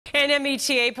An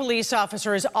MBTA police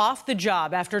officer is off the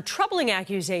job after troubling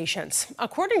accusations.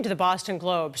 According to the Boston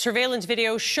Globe, surveillance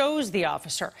video shows the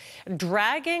officer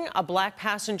dragging a black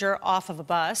passenger off of a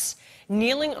bus,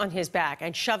 kneeling on his back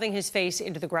and shoving his face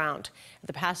into the ground.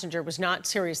 The passenger was not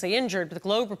seriously injured, but the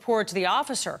Globe reports the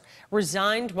officer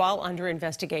resigned while under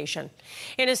investigation.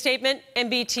 In a statement,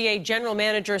 MBTA General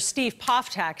Manager Steve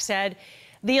Poftak said,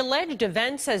 "The alleged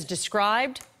events as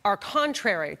described are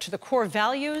contrary to the core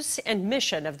values and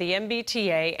mission of the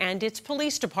MBTA and its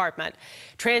police department.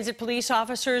 Transit police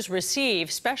officers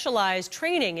receive specialized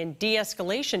training in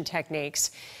de-escalation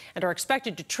techniques and are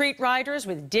expected to treat riders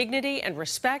with dignity and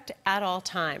respect at all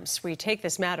times. We take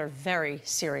this matter very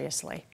seriously."